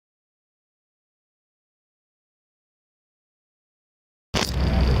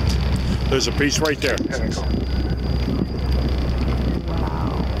There's a piece right there. There we go.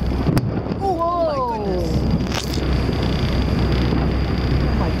 Wow. Oh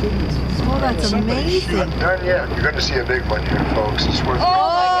my goodness. Oh, that's amazing. Not done yet. You're going to see a big one here, folks. It's worth it. Oh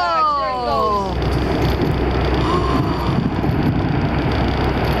my gosh, there it goes.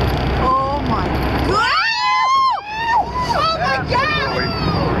 Oh my god! Oh my god!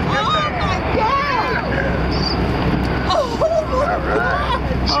 Oh my god! All right.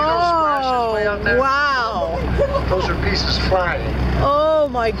 See those splashes way out there? Wow! Those are pieces flying. Oh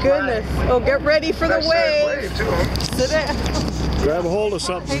my goodness! Oh, get ready for the Nice size wave! wave, too. Sit down. Grab a hold of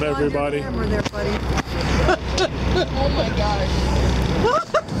something, Hang on to your everybody. camera there, buddy. Oh my gosh.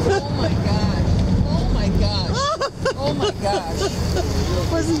 Oh my gosh. Oh my gosh. Oh my gosh.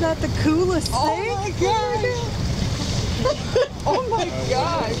 Wasn't that the coolest thing? Oh my gosh. Oh my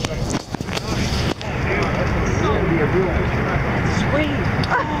gosh.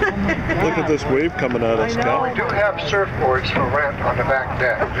 Look at this wave coming at us, We Cal. do have surfboards for rent on the back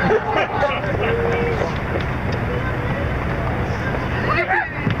deck.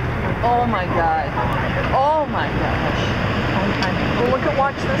 Oh my god. Oh my gosh. Well,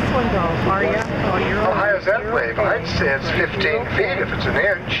 watch this one go. Are you? Oh, you're How on. high is that wave? I'd say it's 15 feet if it's an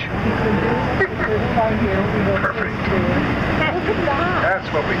inch. Perfect. That's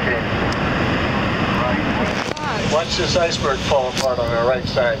what we came for. Watch this iceberg fall apart on the right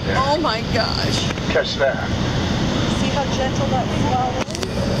side there. Oh my gosh. Catch that. See how gentle that swell is?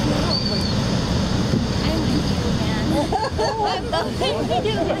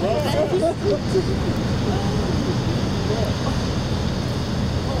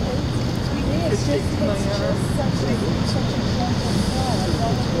 It's just such a gentle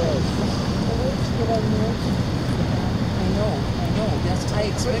I know. I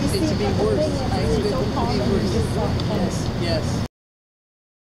expect it to be worse. I expect it to be worse. Yes, yes.